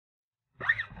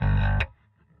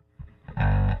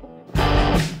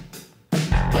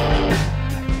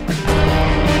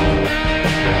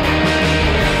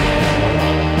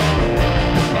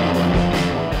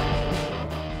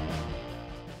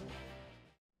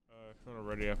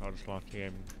ready up, I'll just launch the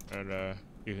game and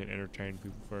you can entertain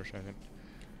people for a second.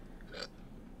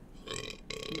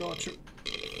 Gotcha.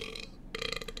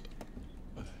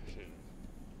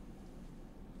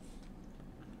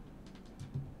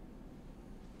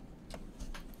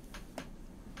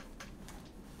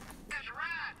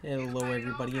 Hello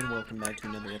everybody and welcome back to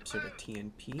another episode of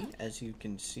TNP. As you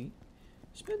can see,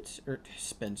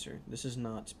 Spencer, this is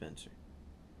not Spencer.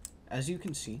 As you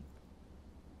can see,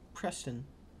 Preston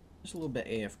is a little bit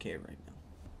AFK right now.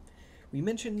 We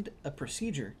mentioned a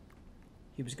procedure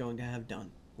he was going to have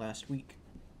done last week.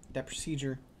 That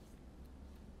procedure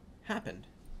happened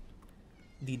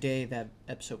the day that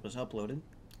episode was uploaded.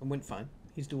 It went fine.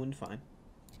 He's doing fine.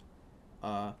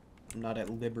 I'm not at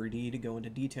liberty to go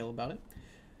into detail about it.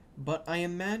 But I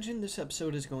imagine this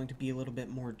episode is going to be a little bit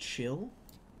more chill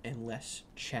and less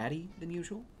chatty than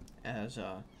usual, as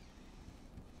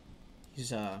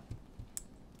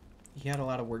he had a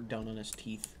lot of work done on his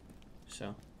teeth,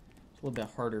 so it's a little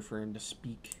bit harder for him to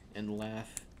speak and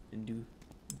laugh and do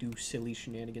silly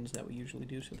shenanigans that we usually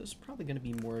do. So this is probably going to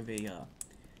be more of a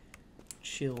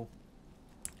chill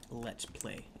let's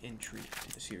play entry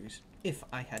to the series, if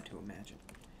I had to imagine.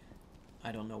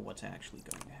 I don't know what's actually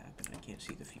going to happen. I can't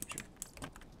see the future.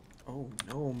 Oh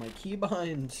no, my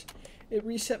keybinds! It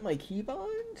reset my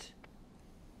keybinds?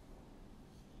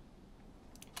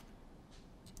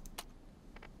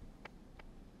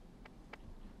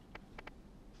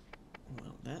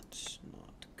 Well, that's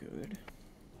not good.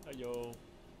 Yo.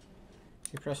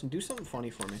 Hey Preston, do something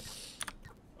funny for me.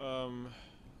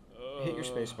 Hit your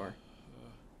spacebar.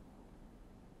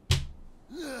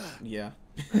 Yeah.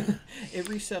 It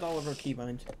reset all of our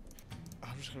keybinds.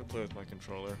 I'm just gonna play with my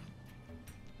controller.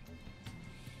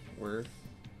 Word.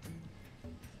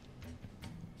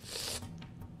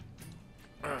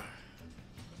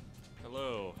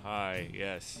 Hello, hi,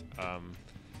 yes.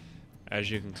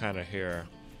 As you can kind of hear,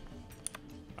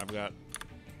 I've got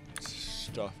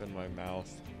stuff in my mouth.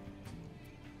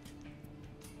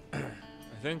 I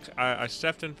think I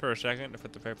stepped in for a second to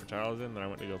put the paper towels in, then I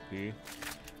went to go pee.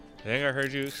 I think I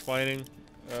heard you explaining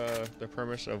the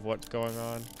premise of what's going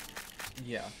on.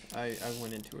 Yeah, I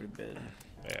went into it a bit.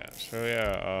 Yeah, so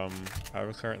yeah,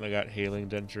 I've currently got healing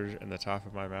dentures in the top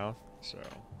of my mouth, so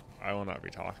I will not be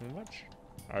talking much.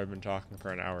 I've been talking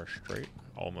for an hour straight,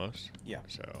 almost. Yeah.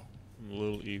 So, I'm a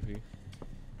little eevee.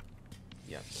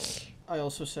 Yeah. I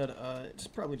also said it's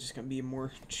probably just going to be a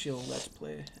more chill Let's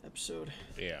Play episode.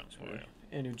 Yeah. So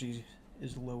energy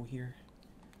is low here.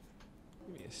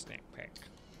 Give me a snack pack.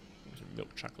 Some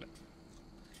milk chocolate.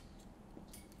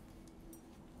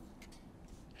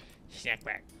 Snack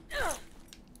pack.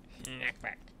 Snack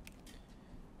pack.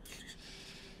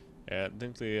 Yeah, I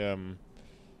think it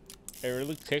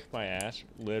really kicked my ass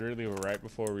literally right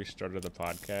before we started the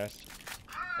podcast.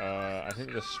 I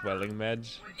think the swelling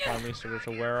meds finally started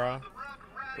to wear off.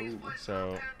 Ooh.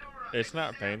 So it's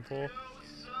not painful,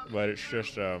 but it's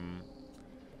just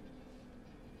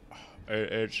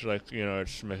it's like, you know,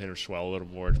 it's making him swell a little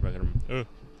more. It's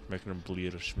making him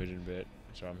bleed a smidgen bit.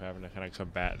 So I'm having to kind of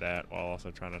combat that while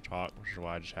also trying to talk, which is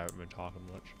why I just haven't been talking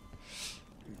much.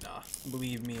 Nah,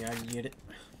 believe me, I get it.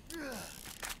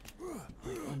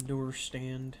 I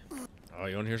understand. Oh,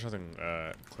 you want to hear something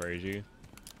crazy?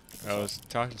 I was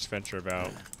talking to Spencer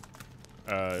about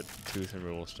tooth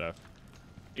removal stuff.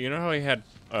 You know how he had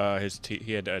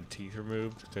he had teeth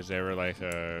removed because they were like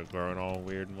growing all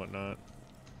weird and whatnot?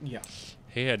 Yeah.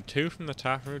 He had two from the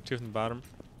top removed, two from the bottom.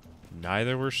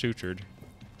 Neither were sutured.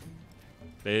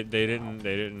 They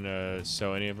didn't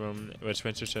sew any of them. But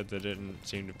Spencer said that didn't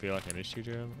seem to feel like an issue to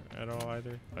him at all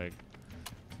either. Like,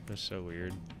 that's so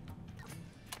weird.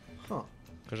 Huh.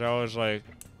 Because I was like,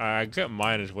 I get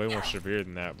mine is way more severe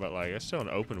than that, but like it's still an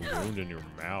open wound in your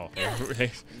mouth.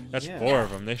 That's yeah. 4 of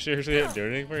them. They seriously didn't do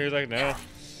anything for you? He was like, no,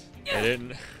 they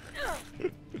didn't.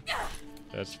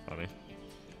 That's funny.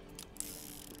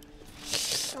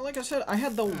 Like I said, I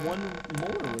had the one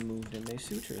molar removed and they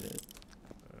sutured it.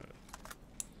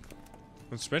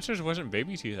 And Spencer's wasn't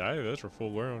baby teeth either. Those were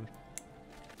full grown.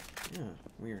 Yeah,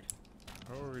 weird.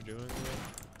 How are we doing again?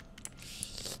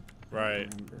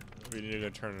 Right. We need to go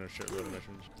turn in a shitload of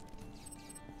missions.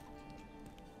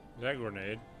 Is that a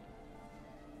grenade?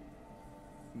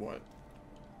 What?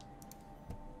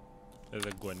 There's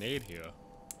a grenade here.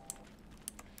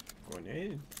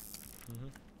 Grenade?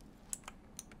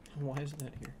 Why is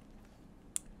that here?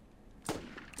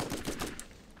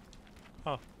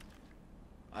 Huh.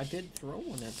 I did throw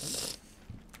one at them.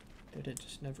 Did it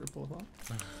just never blow up?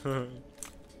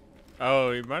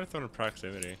 Oh, you might have thrown a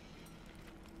proximity.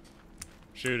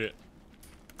 Shoot it.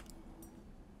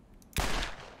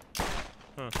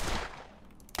 Huh.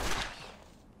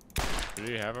 Did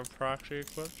he have a proxy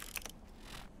equipped?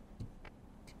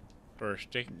 Or a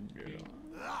stick?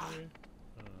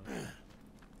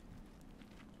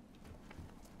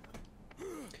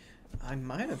 I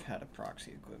might have had a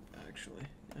proxy equipped, actually.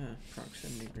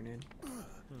 Proximity grenade.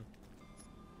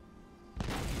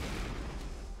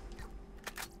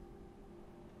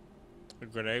 The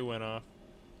grenade went off.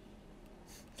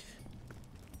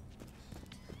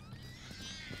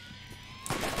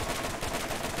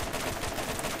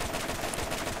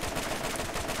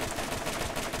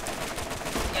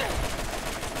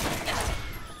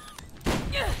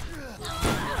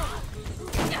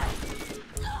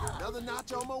 Another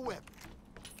notch on my weapon.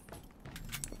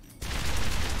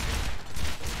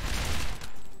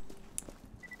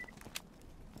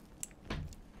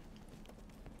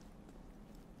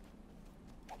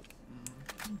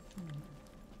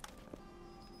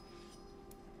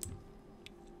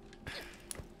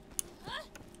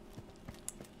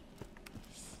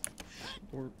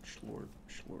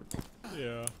 Shlorp.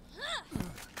 Yeah.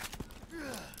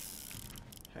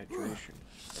 Hydration.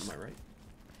 Am I right?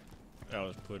 That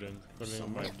was putting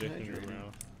my dick in your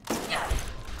mouth.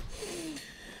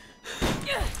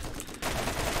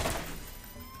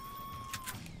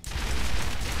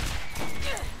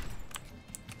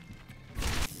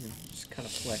 Just kind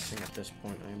of flexing at this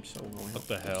point. I am so low. What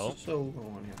the hell? So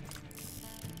low on him.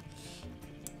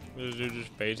 This dude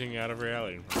just phasing out of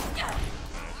reality.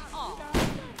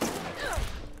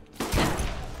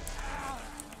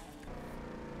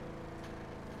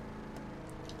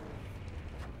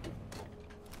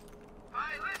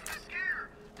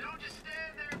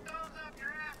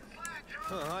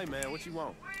 Hey man, what you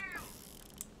want?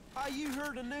 You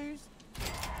heard the news?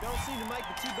 Don't seem to make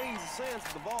the two beans of sense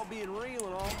with the ball being real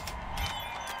and all.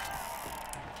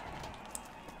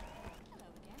 Hello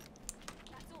again.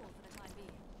 That's all for the time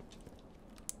being.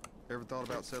 Ever thought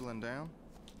about settling down?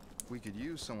 We could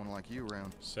use someone like you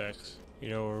around. Sex. You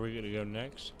know where we gonna go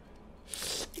next?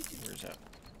 Where's that?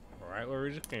 Right where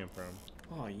we just came from.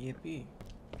 Oh, yippee.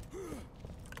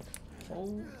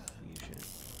 Holy shit.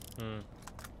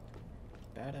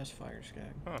 Badass fire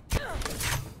skag. Huh.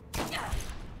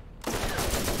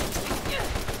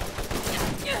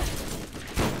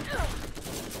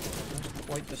 That's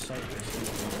quite the sight.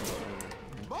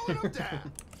 Mowing them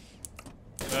down.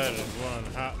 That is one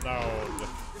hot dog.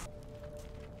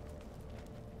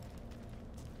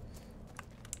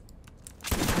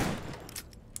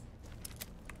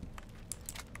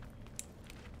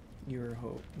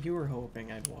 You were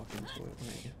hoping I'd walk into it,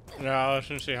 weren't you? No, I was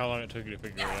gonna see how long it took you to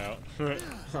figure it out.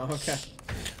 Oh, okay. Is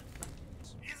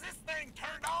this thing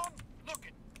turned on? Look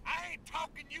it, I ain't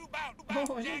talking you about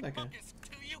Oh, I know Jack that guy. Buckets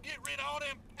till you get rid of all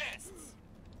them pests.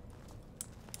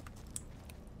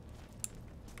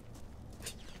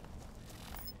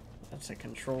 That's a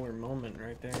controller moment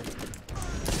right there.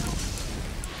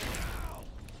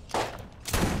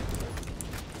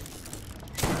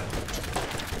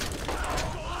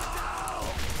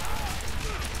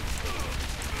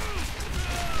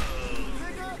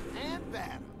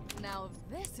 Now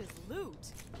this is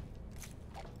loot.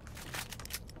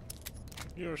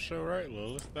 You're so right,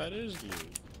 Lilith. That is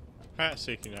loot. Hat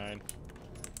 69.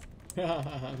 AI.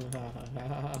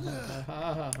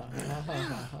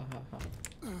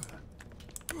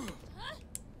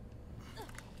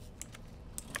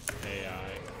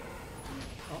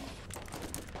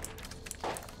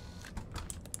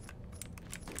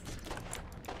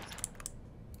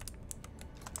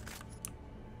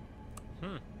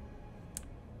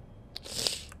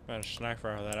 Got a sniper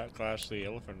out of that outclassed the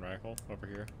elephant rifle over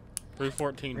here.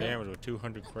 314 Really? damage with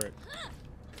 200 crit.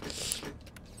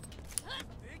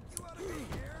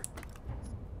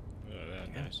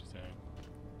 That nasty thing.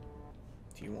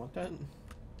 Do you want that?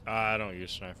 I don't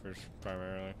use snipers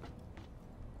primarily.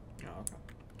 Oh, okay.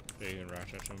 So you can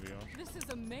rush at somebody else. This is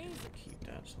amazing. Keep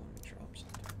that so let me drop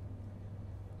something.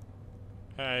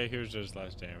 Hey, here's just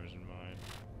less damage than mine.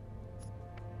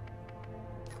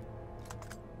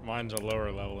 Mine's a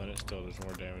lower level and it still does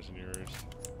more damage than yours.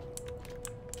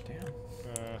 Damn.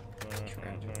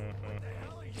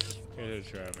 It's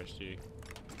a travesty.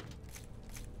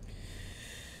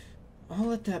 I'll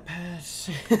let that pass.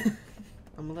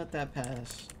 I'm gonna let that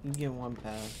pass. You get one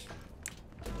pass.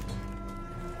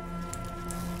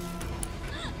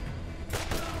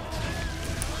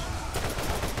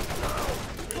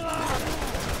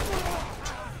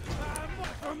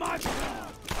 For my God.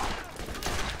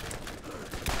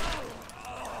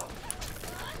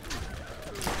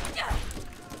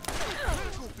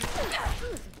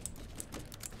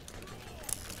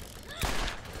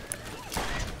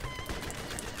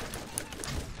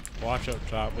 Watch up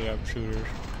top, we have shooters.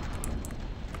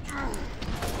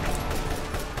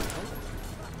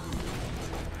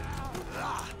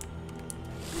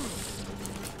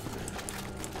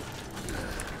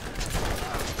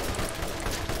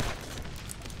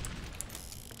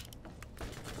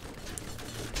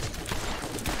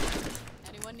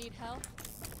 Anyone need help?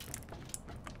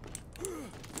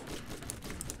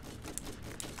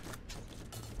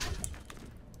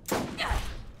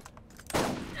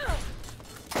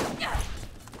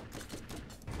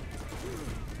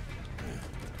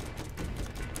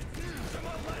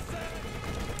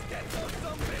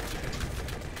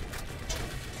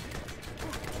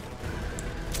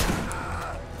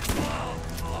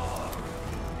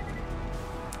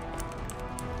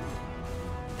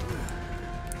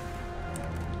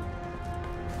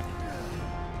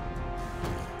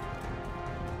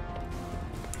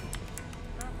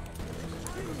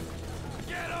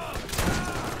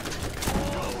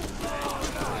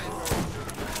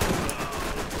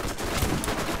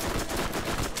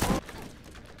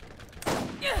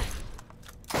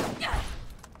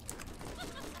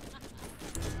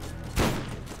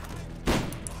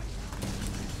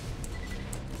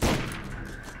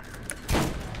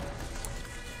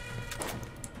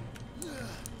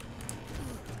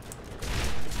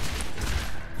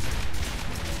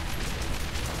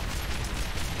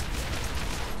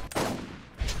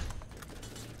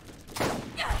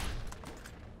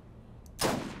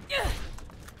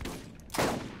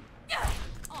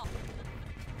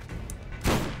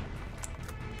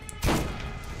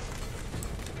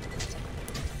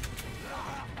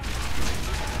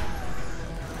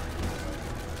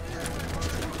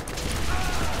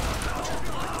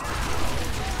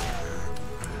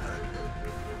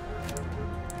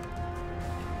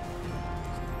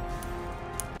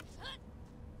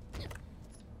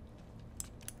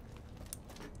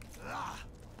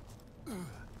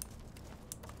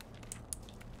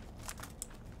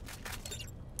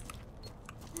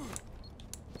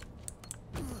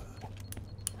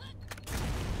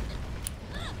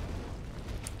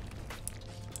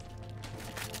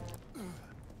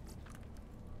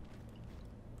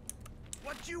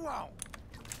 What you want?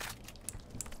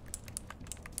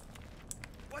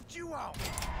 What you want? Is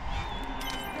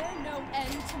there no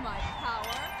end to my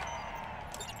power?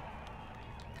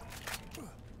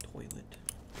 Toilet.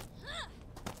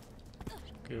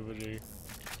 Skibbity.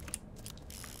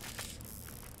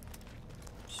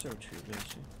 So true,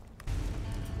 Lucy.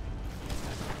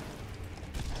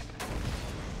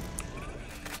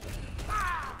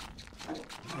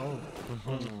 Oh. Oh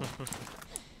no.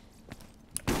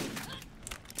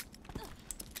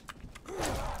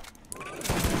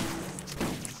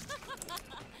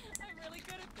 I'm really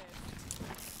good at this.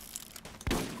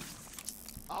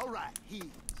 All right, he.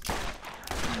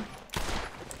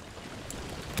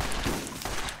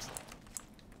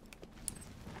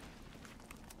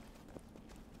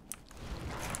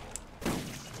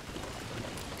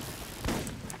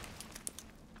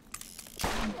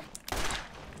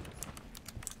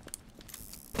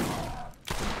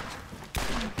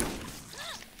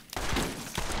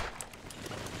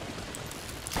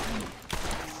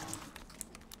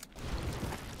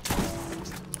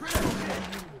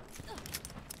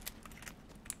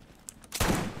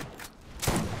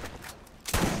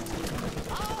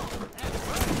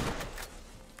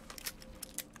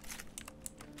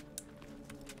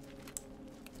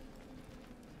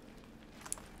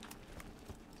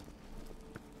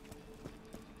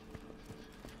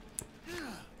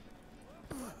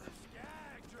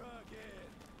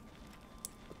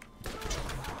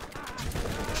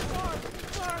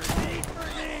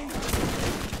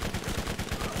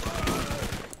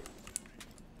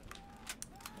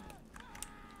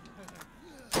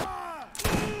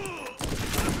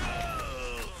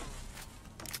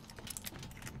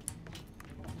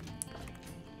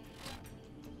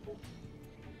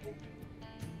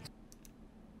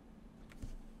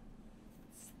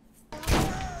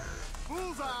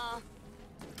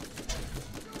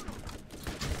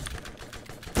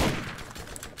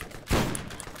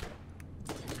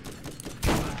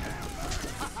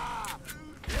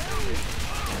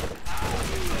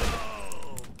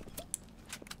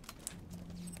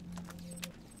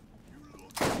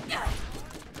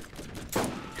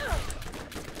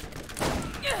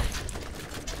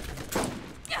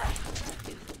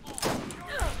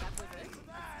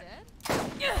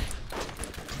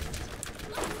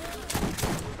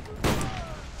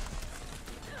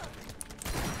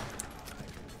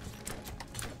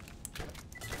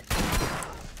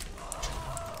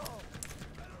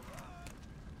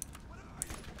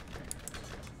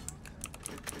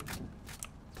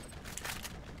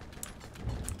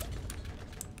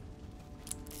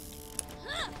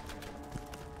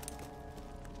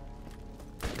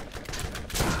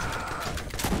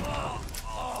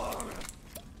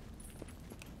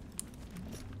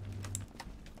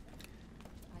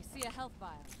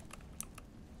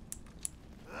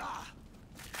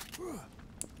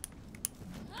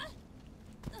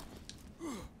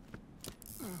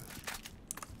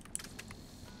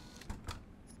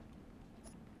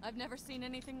 I've never seen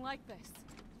anything like this.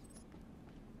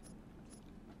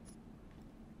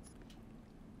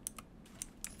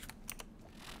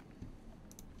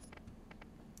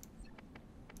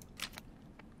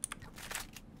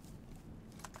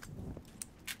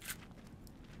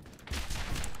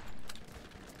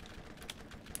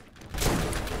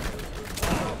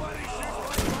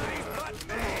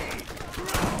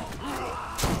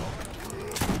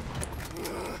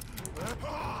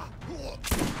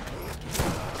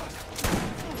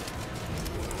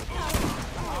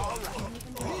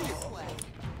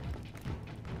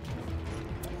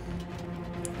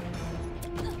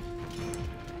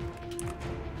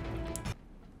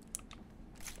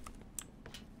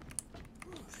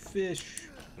 Fish.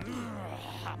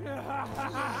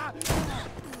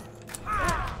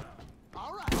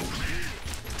 All right.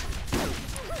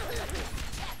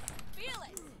 Feel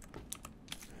it!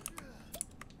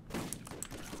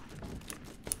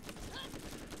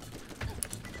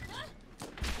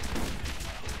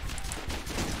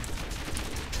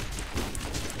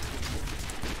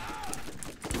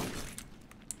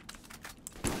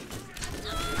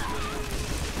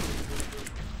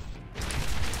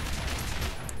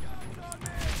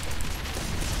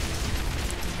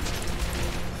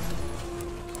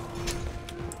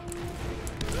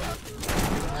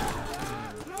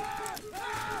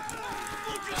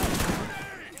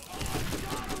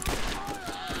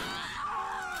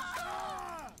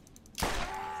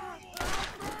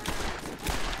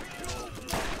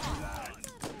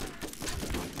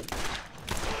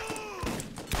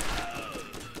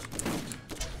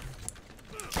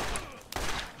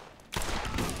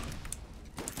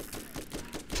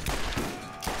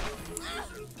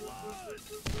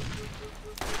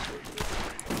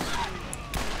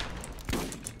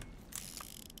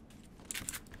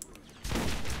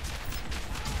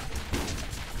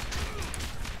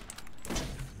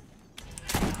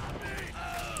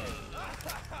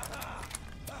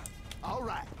 All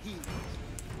right, here.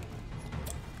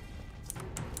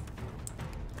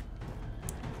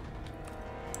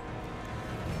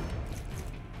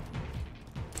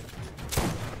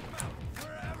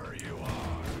 Wherever you are.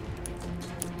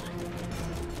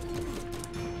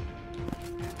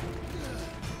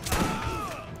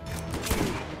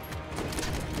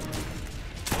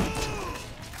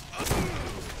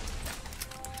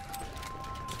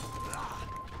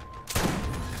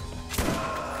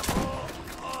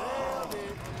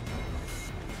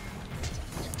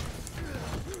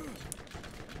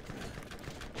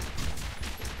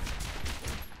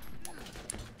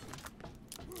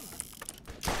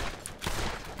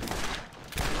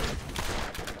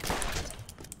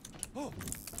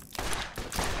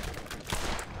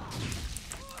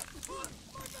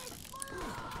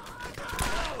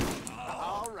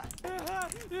 All right.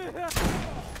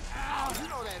 Ow, you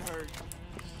know that hurt.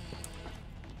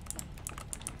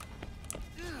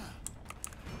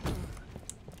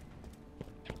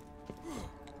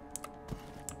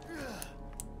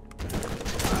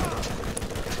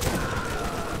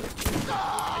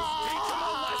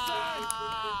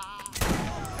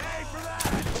 Hey for that!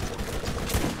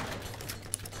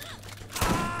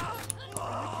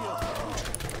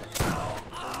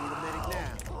 I need a medic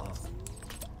now.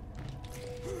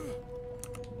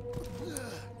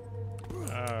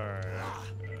 Alright.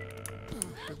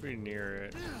 Should be near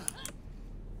it.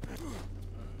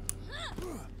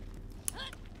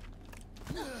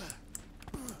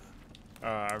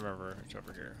 I remember. It's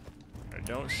over here. I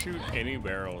don't shoot any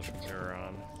barrels from here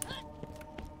on.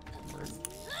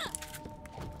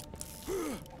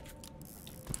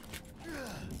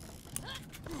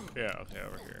 Yeah, okay,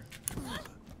 over here.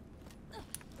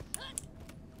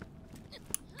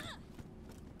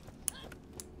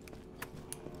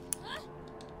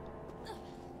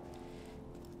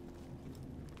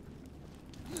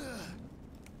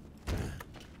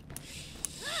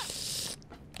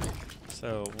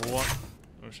 So we'll want.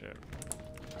 Oh shit.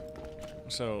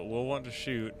 So we'll want to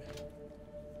shoot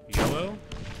yellow,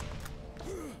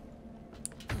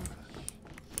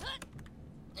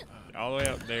 all the way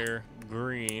up there.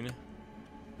 Green.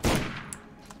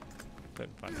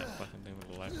 Couldn't find that fucking thing with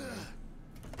the light.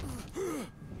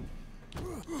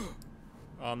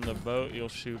 On the boat, you'll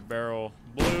shoot barrel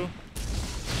blue,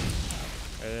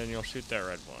 and then you'll shoot that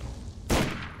red one.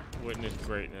 Witness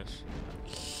greatness.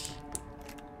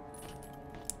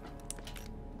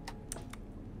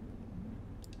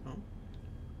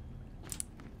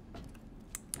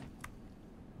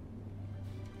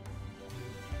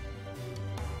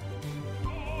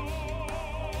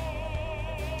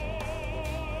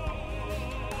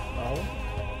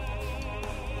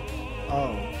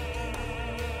 Oh.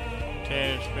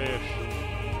 Tannis Fish.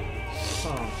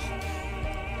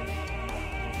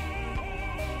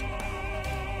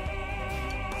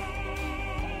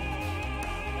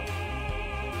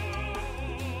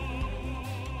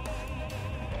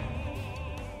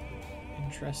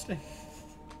 interesting.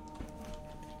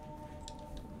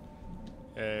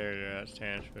 There you go, that's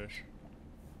Tannis Fish.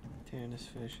 Tannis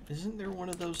Fish. Isn't there one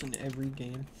of those in every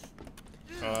game?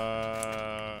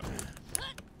 I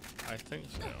think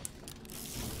so.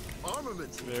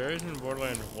 Armaments. There is in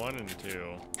Borderlands 1 and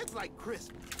 2. It's like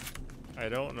Christmas. I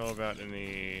don't know about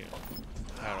any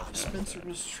battle pass. Spencer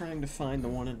was trying to find the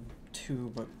one in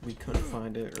 2, but we couldn't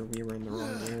find it, or we were in the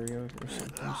wrong area, or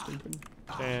something stupid.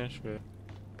 Tannis Fish.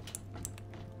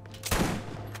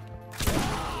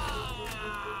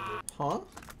 Huh?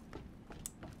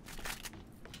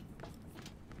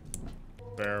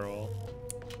 Barrel.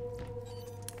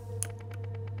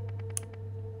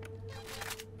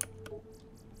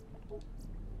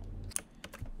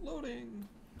 Loading.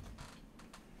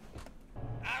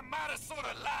 I might have sort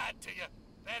of lied to you.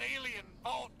 That alien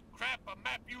vault crap a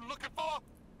map you looking for?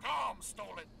 Krom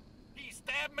stole it. He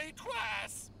stabbed me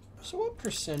twice. So what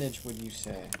percentage would you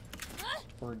say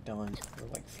we're done, or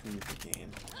like through the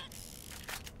game?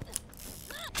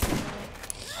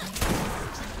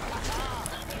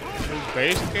 The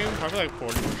base game, probably like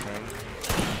 40%.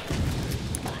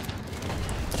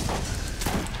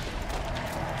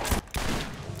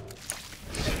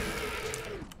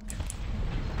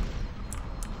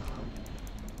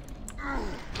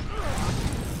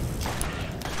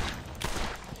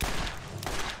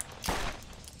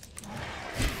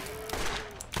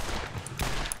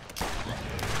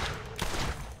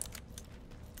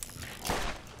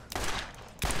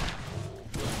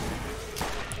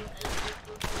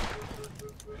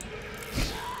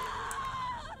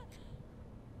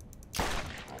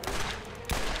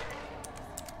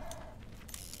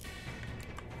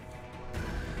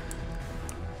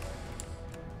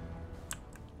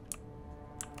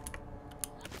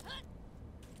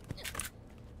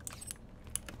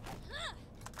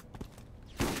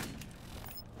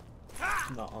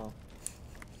 Nuh-uh.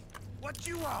 What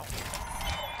you want?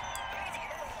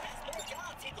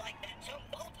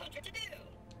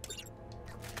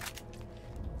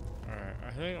 Alright,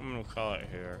 I think I'm gonna call it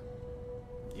here.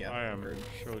 Yeah. I am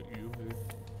so you.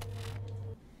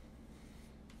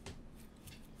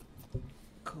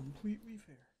 Completely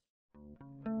fair.